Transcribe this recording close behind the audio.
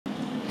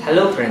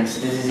Hello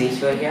friends, this is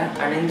Ishwar here,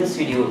 and in this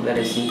video let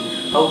us see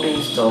how to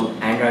install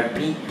Android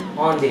P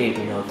on the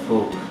Redmi Note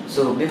 4.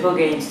 So before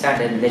getting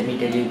started, let me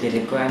tell you the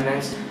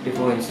requirements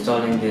before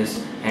installing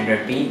this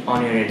Android P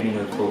on your Redmi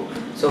Note 4.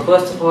 So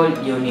first of all,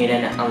 you need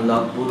an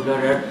unlocked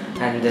bootloader,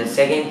 and the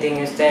second thing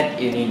is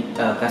that you need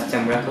a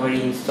custom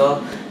recovery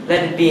install.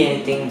 Let it be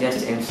anything,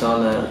 just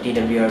install a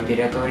TWRP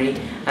recovery,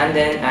 and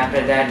then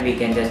after that we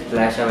can just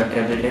flash our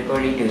treble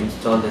recovery to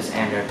install this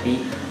Android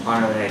P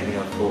on our Redmi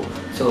Note 4.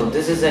 So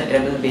this is a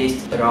treble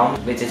based ROM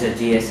which is a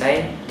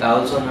GSI,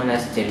 also known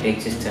as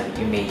generic system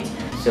image.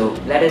 So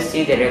let us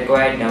see the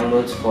required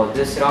downloads for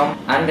this ROM,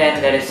 and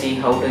then let us see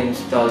how to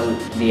install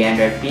the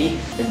Android P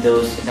with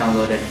those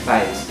downloaded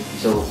files.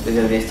 So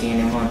without wasting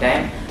any more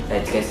time,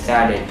 let's get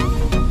started.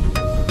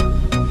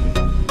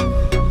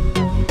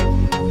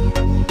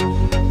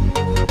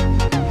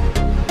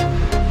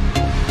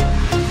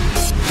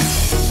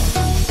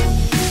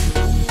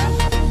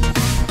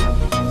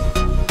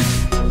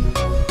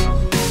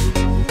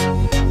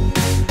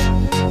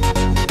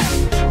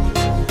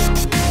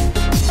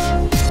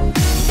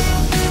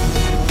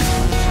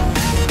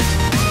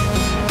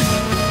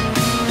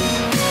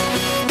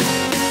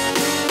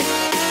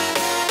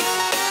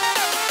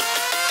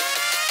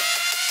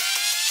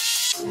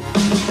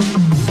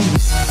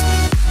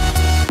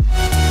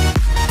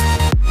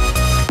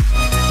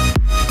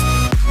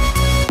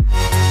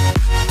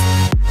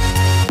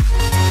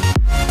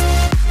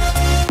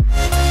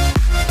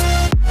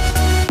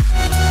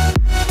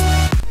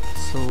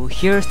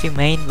 Here's the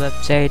main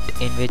website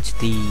in which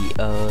the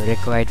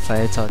required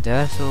files are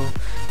there. So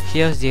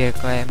here's the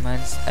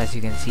requirements, as you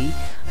can see,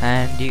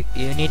 and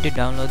you need to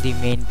download the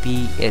main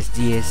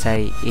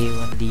PSGSI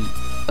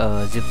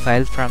A1 zip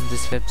file from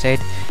this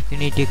website. You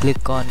need to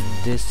click on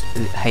this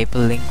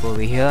hyperlink over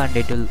here and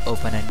it will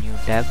open a new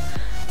tab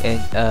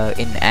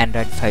in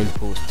Android file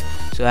host.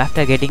 So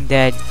after getting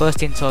that,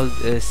 first install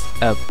this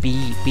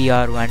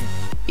PR1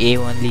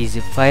 A1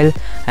 zip file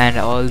and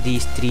all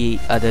these three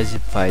other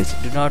zip files.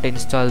 Do not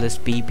install this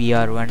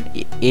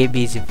PBR1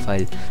 AB zip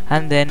file,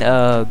 and then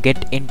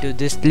get into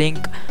this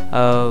link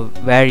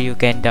where you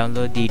can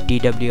download the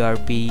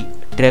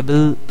TWRP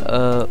treble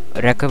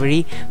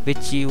recovery,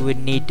 which you would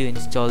need to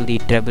install the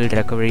treble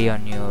recovery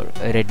on your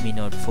Redmi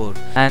Note 4,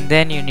 and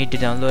then you need to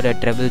download a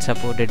treble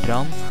supported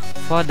ROM.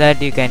 For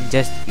that you can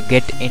just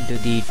get into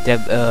the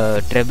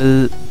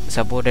treble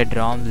supported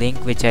ROM link,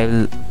 which I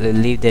will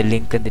leave the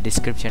link in the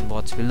description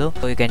box below.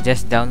 So you can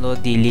just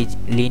download the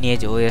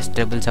Lineage OS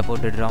treble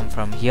supported ROM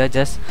from here.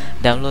 Just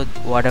download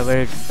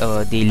whatever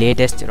the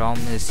latest ROM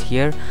is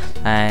here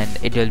and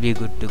it will be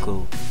good to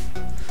go.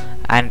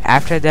 And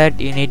after that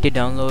you need to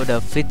download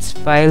a FITS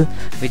file,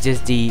 which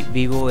is the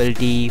Vivo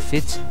LTE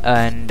FITS,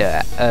 and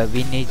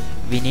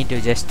we need to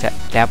just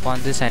tap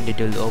on this and it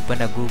will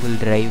open a Google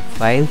Drive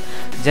file.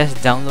 Just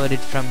download it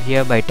from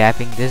here by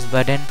tapping this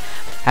button.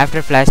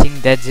 After flashing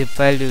that zip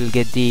file, you will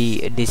get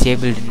the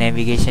disabled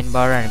navigation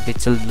bar and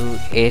pixel blue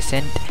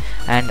accent,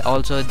 and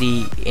also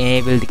the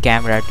enabled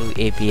camera to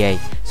API.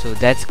 So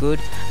that's good.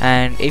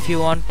 And if you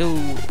want to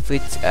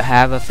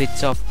have a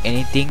FITS of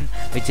anything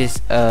which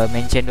is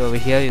mentioned over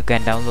here, you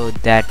can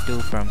download that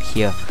too from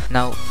here.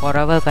 Now for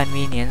our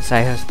convenience, I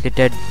have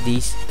splitted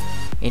these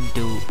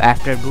into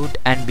after boot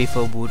and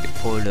before boot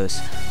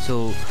folders.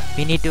 So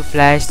we need to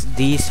flash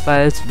these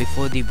files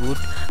before the boot,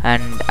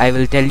 and I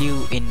will tell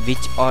you in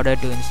which order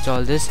to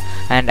install this.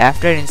 And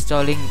after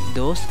installing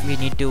those, we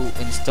need to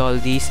install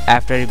these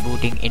after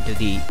booting into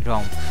the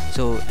ROM.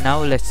 So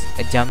now let's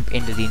jump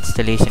into the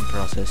installation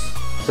process.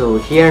 So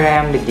here I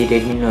am with the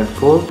Redmi Note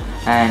 4,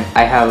 and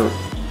I have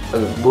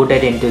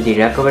booted into the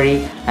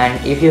recovery.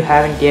 And if you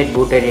haven't yet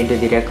booted into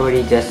the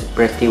recovery, just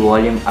press the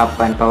volume up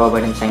and power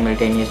button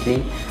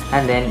simultaneously,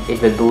 and then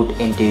it will boot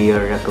into your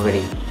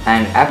recovery.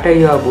 And after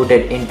you have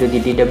booted into the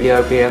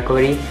TWRP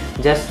recovery,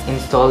 just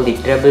install the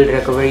treble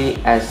recovery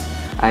as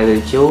I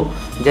will show.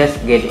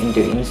 Just get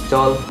into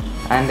install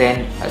and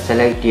then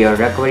select your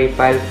recovery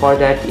file. For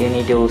that you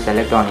need to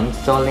select on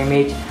install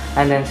image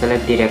and then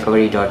select the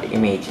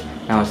recovery.image.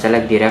 Now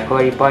select the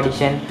recovery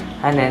partition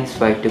and then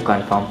swipe to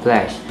confirm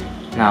flash.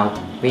 Now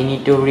we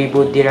need to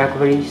reboot the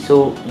recovery,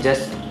 so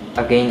just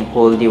again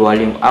hold the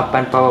volume up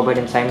and power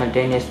button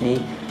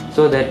simultaneously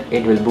so that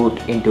it will boot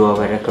into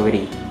our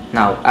recovery.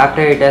 Now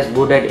after it has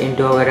booted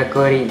into our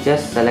recovery,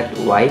 just select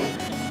wipe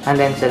and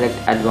then select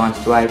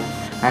advanced wipe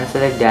and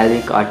select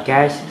Dalvik or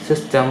cache,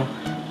 system,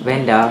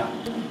 vendor,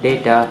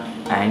 data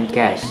and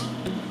cache.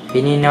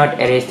 We need not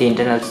erase the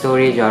internal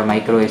storage or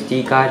micro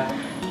SD card,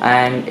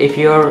 and if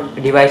your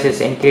device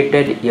is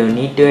encrypted, you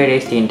need to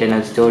erase the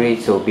internal storage,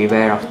 so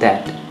beware of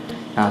that.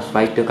 Now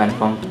swipe to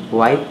confirm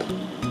wipe,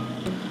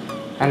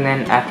 and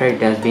then after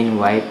it has been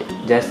wiped,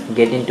 just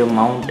get into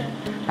mount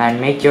and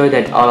make sure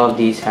that all of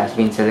these has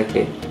been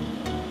selected.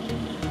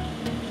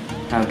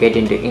 Now get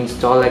into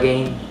install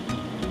again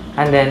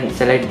and then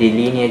select the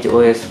Lineage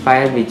OS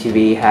file which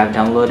we have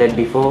downloaded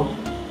before,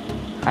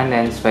 and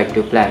then swipe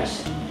to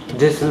flash.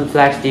 This will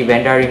flash the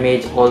vendor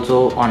image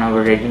also on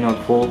our Redmi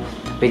Note 4,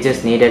 which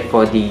is needed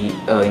for the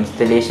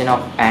installation of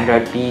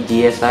Android P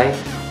GSI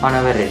on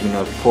our Redmi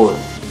Note 4.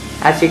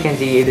 As you can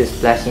see, it is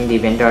flashing the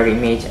vendor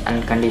image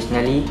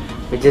unconditionally,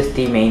 which is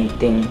the main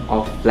thing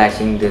of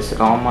flashing this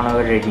ROM on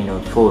our Redmi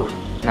Note 4.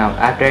 Now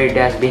after it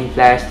has been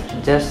flashed,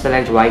 just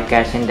select wipe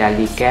cache and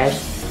Dalvik cache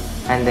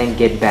and then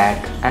get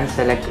back and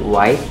select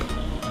wipe,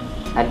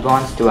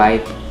 advanced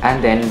wipe,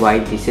 and then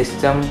wipe the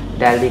system,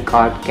 Dalvik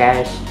card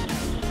cache,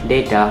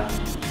 data,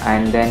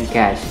 and then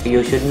cache.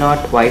 You should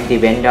not wipe the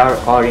vendor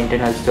or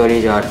internal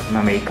storage or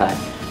memory card.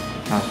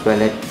 Now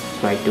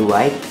swipe to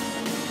wipe,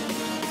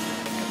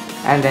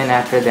 and then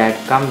after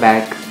that come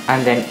back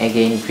and then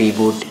again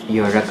reboot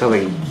your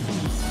recovery.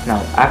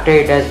 Now after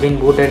it has been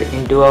booted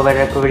into our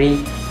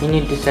recovery, we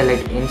need to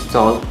select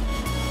install,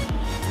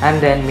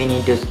 and then we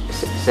need to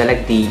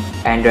select the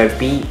Android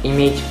P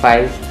image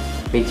file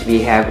which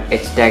we have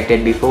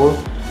extracted before.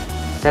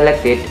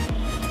 Select it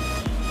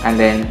and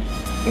then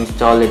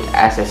install it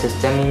as a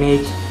system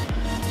image.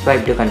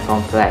 Swipe to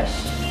confirm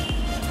flash.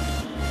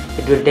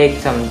 It will take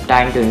some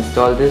time to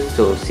install this,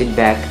 so sit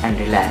back and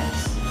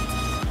relax.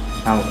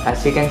 Now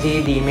as you can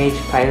see, the image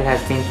file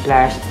has been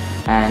flashed,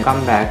 and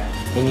come back,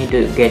 we need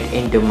to get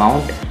into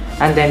mount,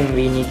 and then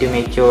we need to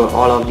make sure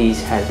all of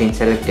these has been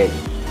selected.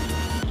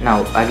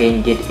 Now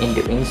again get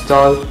into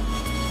install,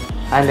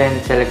 and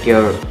then select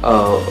your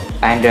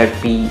Android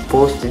P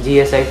post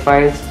GSI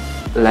files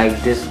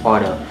like this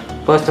order.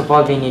 First of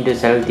all, we need to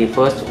select the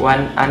first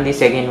one and the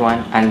second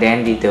one and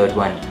then the third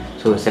one.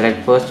 So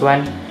select first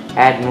one,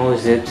 add more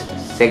zips,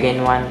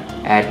 second one,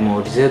 add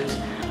more zips,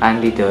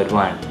 and the third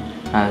one.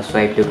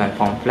 Swipe to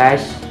confirm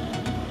flash,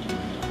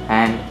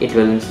 and it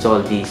will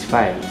install these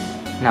files.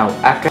 Now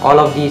after all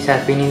of these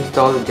has been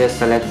installed, just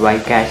select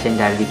wipe cache and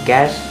Dalvik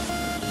cache,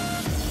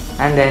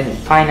 and then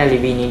finally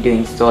we need to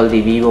install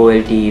the Vivo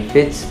LTE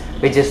fits,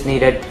 which is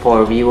needed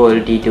for Vivo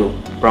LTE to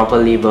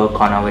properly work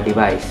on our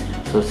device.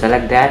 So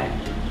select that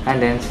and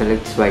then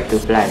select swipe to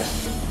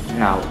flash.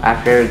 Now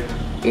after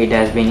it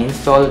has been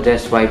installed,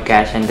 just swipe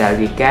cache and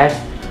Dalvik cache,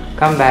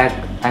 come back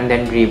and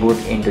then reboot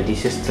into the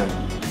system.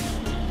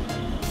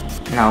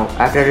 Now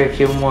after a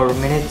few more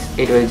minutes,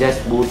 it will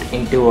just boot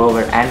into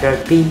our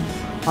Android P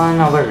on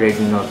our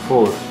Redmi Note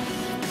 4.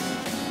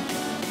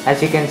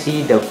 As you can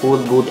see, the full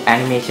boot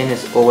animation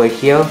is over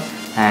here,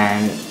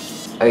 and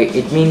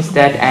it means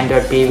that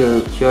Android P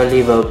will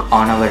surely work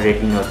on our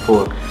Redmi Note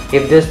 4.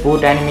 If this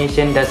boot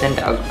animation doesn't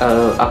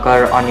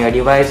occur on your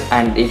device,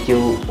 and if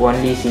you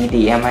only see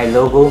the MI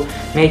logo,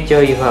 make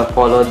sure you have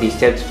followed the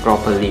steps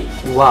properly.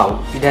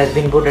 Wow, it has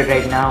been booted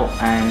right now,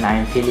 and I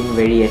am feeling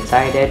very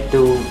excited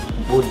to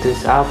boot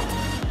this up.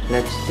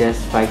 Let's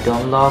just try to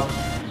unlock,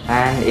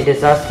 and it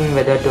is asking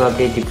whether to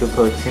update the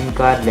preferred SIM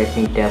card. Let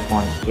me tap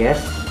on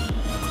yes,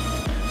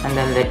 and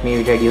then let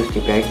me reduce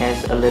the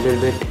brightness a little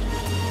bit.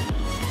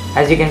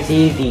 As you can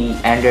see, the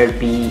Android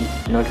P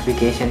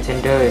notification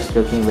center is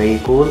looking very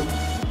cool,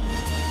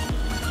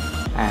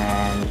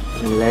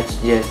 and let's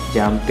just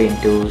jump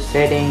into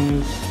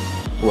settings.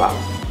 Wow,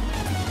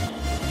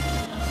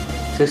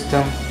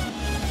 system,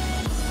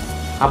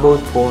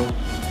 about phone,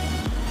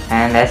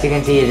 and as you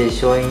can see, it is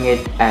showing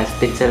it as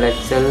Pixel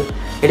XL.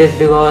 It is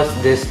because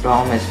this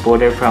ROM is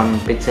ported from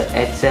Pixel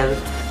XL.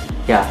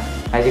 Yeah,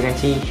 as you can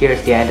see,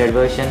 here's the Android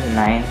version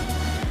 9,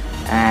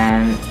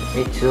 and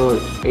it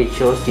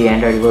shows the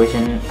Android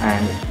version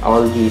and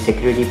all the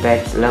security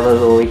patch level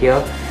over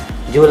here.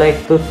 July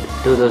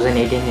 5th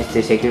 2018 is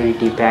the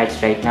security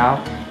patch right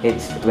now.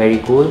 It's very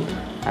cool,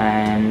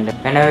 and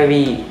whenever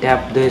we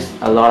tap this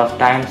a lot of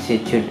times,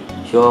 it should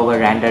show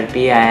our Android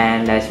P,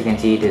 and as you can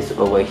see, it is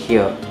over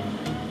here.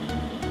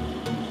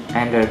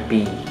 Android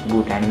P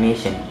boot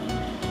animation.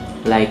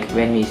 Like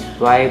when we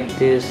swipe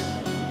this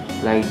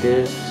like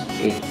this,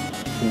 it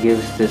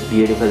gives this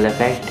beautiful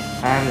effect.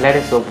 And let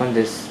us open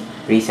this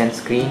recent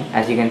screen.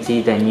 As you can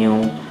see, the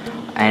new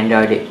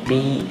Android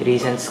P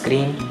recent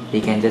screen, we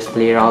can just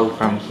play all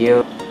from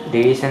here.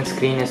 The recent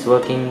screen is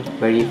working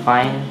very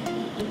fine.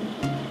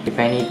 If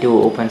I need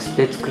to open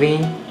split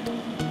screen,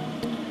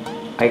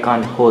 I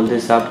can't hold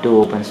this up to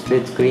open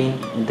split screen.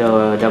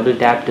 The double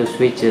tap to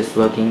switch is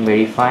working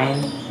very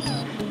fine.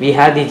 We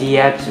have the G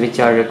apps which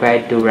are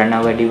required to run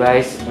our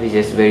device, which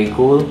is very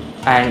cool.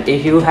 And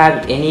if you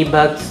have any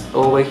bugs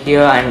over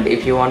here, and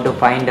if you want to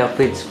find a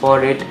fix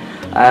for it,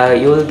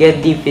 you will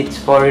get the fix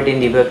for it in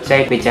the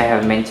website which I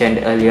have mentioned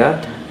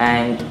earlier,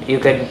 and you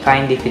can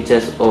find the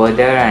fixes over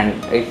there. And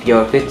if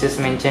your fix is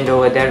mentioned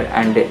over there,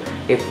 and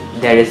if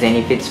there is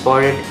any fix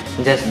for it,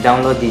 just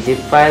download the zip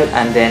file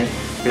and then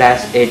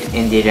flash it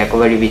in the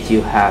recovery which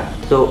you have.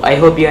 So I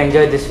hope you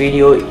enjoyed this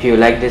video. If you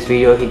like this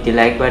video, hit the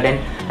like button,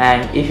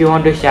 and if you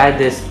want to share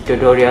this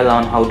tutorial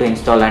on how to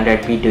install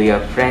Android P to your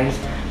friends,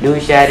 do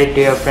share it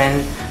to your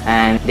friends,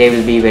 and they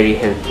will be very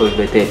helpful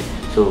with it.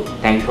 So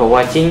thank you for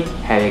watching.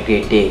 Have a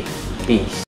great day. Peace.